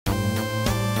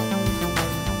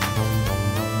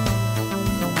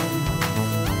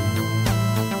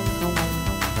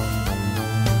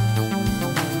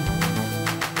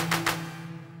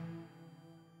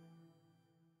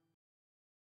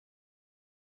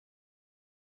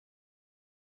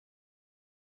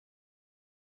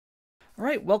All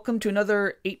right, welcome to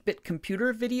another 8-bit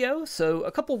computer video. So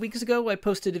a couple weeks ago, I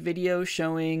posted a video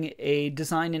showing a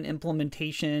design and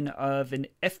implementation of an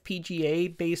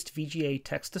FPGA-based VGA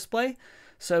text display.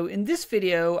 So in this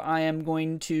video, I am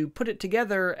going to put it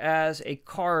together as a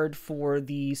card for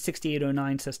the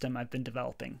 6809 system I've been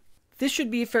developing. This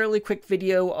should be a fairly quick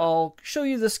video. I'll show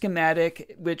you the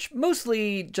schematic, which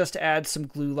mostly just adds some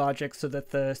glue logic so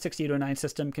that the 6809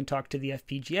 system can talk to the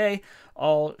FPGA.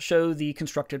 I'll show the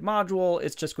constructed module.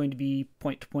 It's just going to be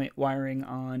point-to-point wiring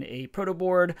on a proto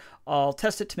board. I'll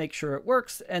test it to make sure it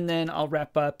works, and then I'll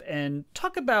wrap up and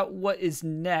talk about what is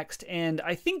next. And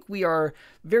I think we are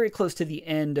very close to the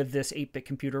end of this 8-bit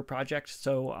computer project,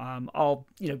 so I'll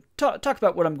talk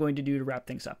about what I'm going to do to wrap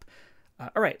things up.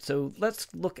 All right, so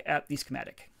let's look at the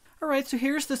schematic. All right, so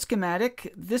here's the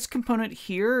schematic. This component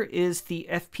here is the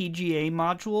FPGA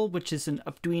module, which is an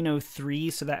Arduino 3,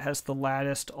 so that has the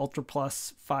latticed Ultra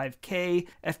Plus 5K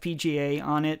FPGA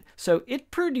on it. So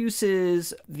it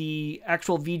produces the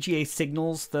actual VGA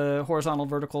signals, the horizontal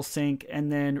vertical sync,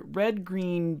 and then red,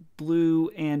 green, blue,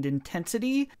 and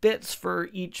intensity bits for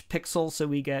each pixel. So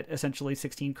we get essentially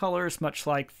 16 colors, much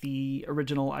like the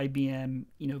original IBM,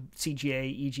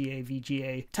 CGA, EGA,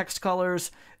 VGA text colors.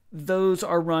 Those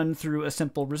are run through a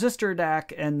simple resistor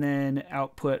DAC and then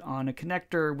output on a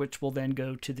connector, which will then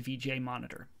go to the VGA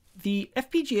monitor. The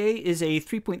FPGA is a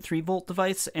 3.3 volt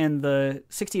device, and the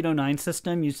 6809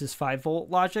 system uses 5 volt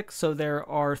logic. So there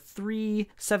are three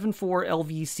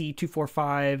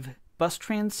 74LVC245 bus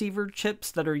transceiver chips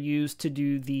that are used to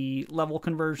do the level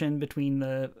conversion between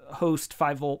the host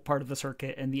 5 volt part of the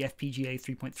circuit and the FPGA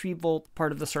 3.3 volt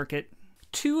part of the circuit.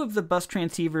 Two of the bus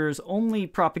transceivers only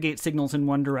propagate signals in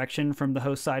one direction from the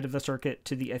host side of the circuit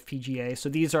to the FPGA. So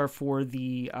these are for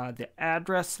the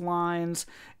address lines,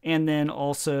 and then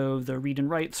also the read and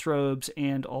write strobes,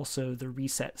 and also the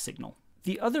reset signal.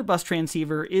 The other bus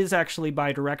transceiver is actually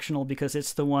bidirectional because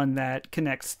it's the one that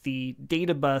connects the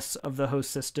data bus of the host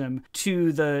system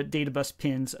to the data bus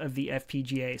pins of the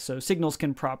FPGA. So signals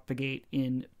can propagate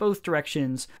in both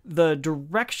directions. The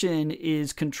direction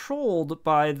is controlled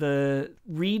by the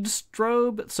read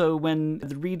strobe. So when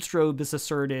the read strobe is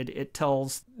asserted, it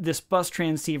tells this bus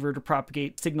transceiver to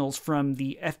propagate signals from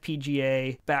the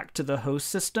FPGA back to the host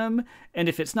system. And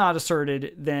if it's not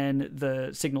asserted, then the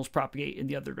signals propagate in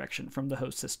the other direction from the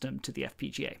host system to the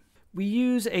FPGA. We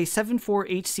use a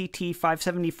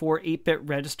 74HCT574 8-bit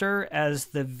register as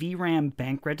the VRAM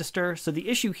bank register. So the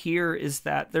issue here is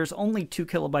that there's only 2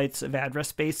 kilobytes of address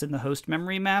space in the host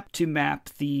memory map to map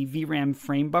the VRAM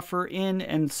frame buffer in.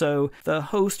 And so the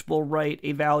host will write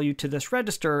a value to this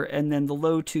register, and then the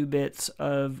low 2 bits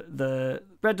of the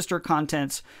register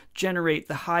contents generate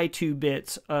the high 2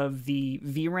 bits of the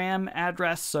VRAM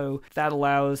address. So that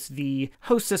allows the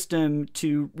host system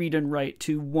to read and write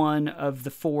to one of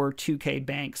the 4 2K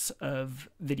banks of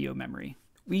video memory.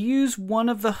 We use one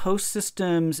of the host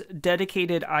system's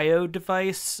dedicated I/O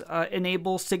device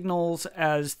enable signals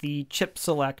as the chip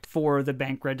select for the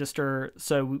bank register,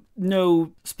 so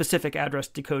no specific address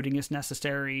decoding is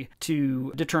necessary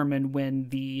to determine when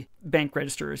the bank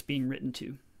register is being written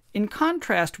to. In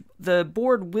contrast, the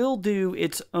board will do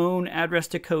its own address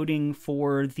decoding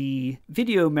for the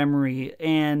video memory,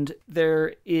 and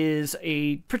there is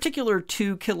a particular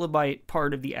 2 kilobyte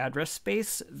part of the address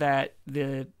space that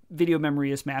the video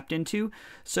memory is mapped into.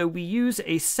 So we use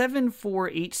a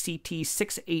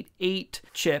 74HCT688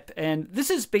 chip, and this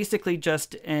is basically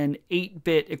just an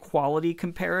 8-bit equality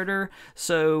comparator.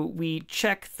 So we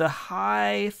check the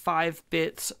high 5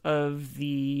 bits of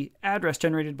the address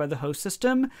generated by the host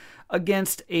system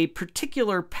against a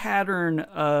particular pattern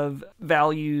of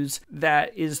values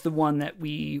that is the one that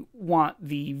we want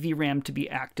the VRAM to be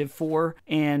active for,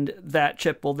 and that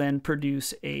chip will then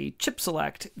produce a chip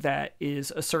select that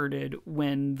is asserted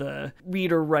when the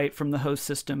read or write from the host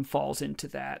system falls into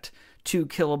that 2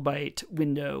 kilobyte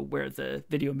window where the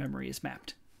video memory is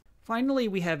mapped. Finally,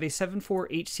 we have a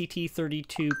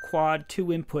 74HCT32 quad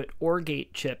 2-input OR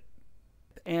gate chip.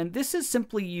 And this is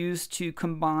simply used to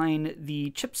combine the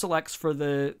chip selects for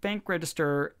the bank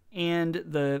register and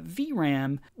the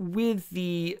VRAM with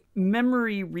the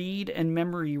memory read and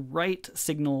memory write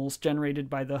signals generated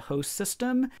by the host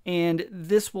system. And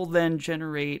this will then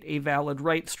generate a valid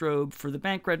write strobe for the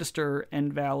bank register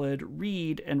and valid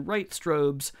read and write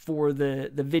strobes for the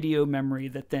video memory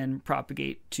that then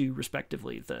propagate to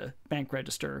respectively the bank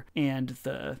register and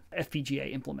the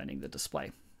FPGA implementing the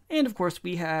display. And of course,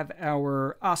 we have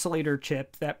our oscillator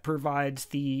chip that provides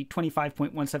the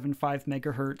 25.175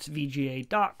 megahertz VGA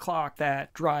dot clock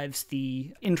that drives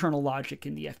the internal logic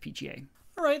in the FPGA.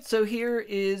 Alright, so here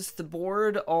is the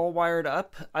board all wired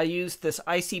up. I used this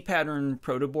IC pattern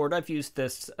proto board. I've used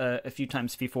this a few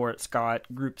times before. It's got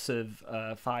groups of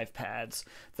 5 pads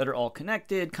that are all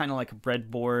connected, kind of like a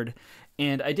breadboard.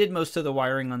 And I did most of the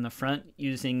wiring on the front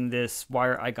using this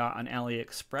wire I got on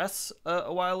AliExpress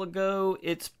a while ago.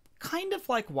 It's kind of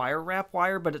like wire wrap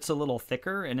wire, but it's a little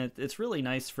thicker, and it's really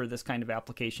nice for this kind of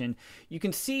application. You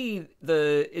can see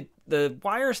the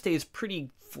wire stays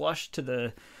pretty flush to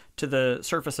the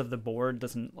surface of the board,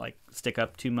 doesn't like stick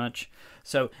up too much.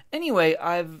 So anyway,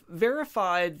 I've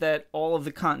verified that all of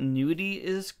the continuity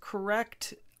is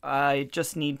correct. I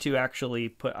just need to actually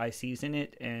put ICs in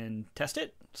it and test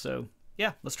it. So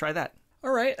yeah, let's try that.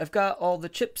 All right, I've got all the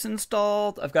chips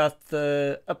installed. I've got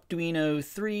the Arduino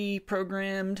 3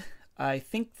 programmed. I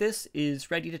think this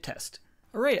is ready to test.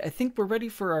 All right, I think we're ready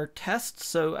for our test.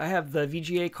 So I have the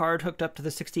VGA card hooked up to the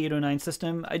 6809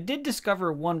 system. I did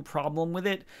discover one problem with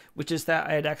it, which is that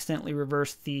I had accidentally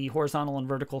reversed the horizontal and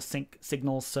vertical sync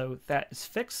signals, so that is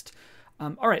fixed.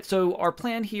 All right, so our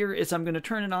plan here is I'm going to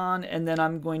turn it on, and then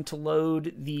I'm going to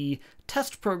load the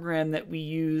test program that we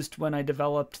used when I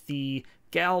developed the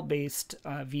GAL-based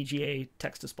VGA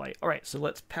text display. All right, so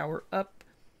let's power up.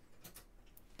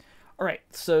 All right,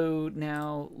 so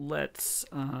now let's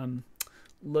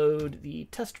load the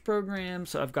test program.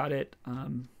 So I've got it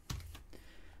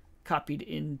copied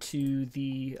into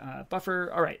the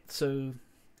buffer. All right, so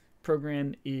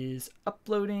program is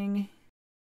uploading.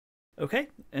 Okay,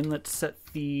 and let's set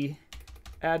the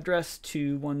address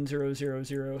to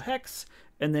 1000 hex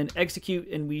and then execute,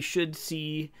 and we should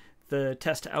see the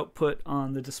test output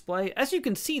on the display. As you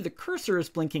can see, the cursor is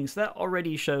blinking, so that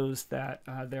already shows that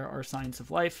there are signs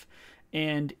of life.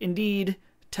 And indeed,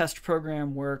 test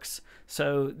program works.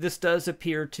 So this does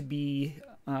appear to be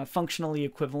functionally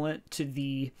equivalent to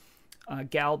the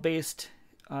GAL-based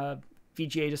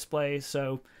VGA display.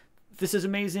 So this is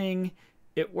amazing.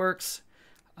 It works.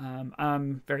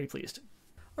 I'm very pleased.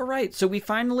 All right, so we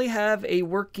finally have a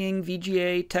working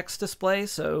VGA text display.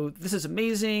 So this is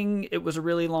amazing. It was a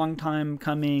really long time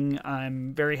coming.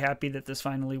 I'm very happy that this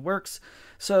finally works.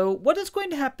 So what is going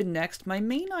to happen next? My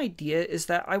main idea is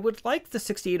that I would like the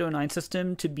 6809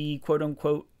 system to be quote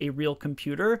unquote a real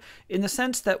computer, in the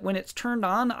sense that when it's turned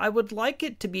on, I would like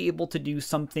it to be able to do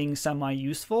something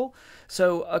semi-useful.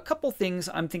 So a couple things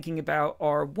I'm thinking about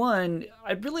are, one,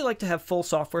 I'd really like to have full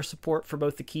software support for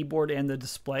both the keyboard and the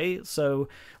display. So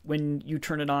when you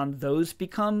turn it on, those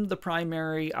become the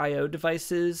primary I/O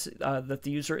devices that the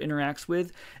user interacts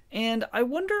with. And I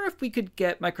wonder if we could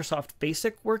get Microsoft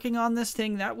Basic working on this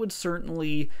thing. That would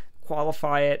certainly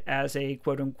qualify it as a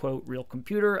quote-unquote real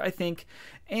computer, I think.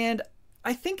 And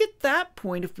I think at that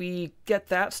point, if we get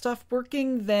that stuff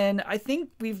working, then I think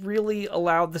we've really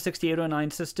allowed the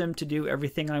 6809 system to do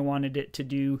everything I wanted it to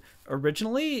do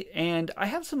originally. And I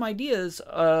have some ideas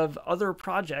of other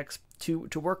projects to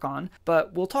work on,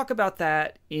 but we'll talk about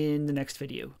that in the next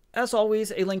video. As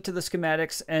always, a link to the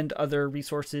schematics and other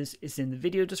resources is in the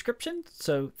video description.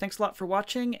 So thanks a lot for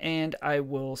watching, and I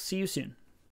will see you soon.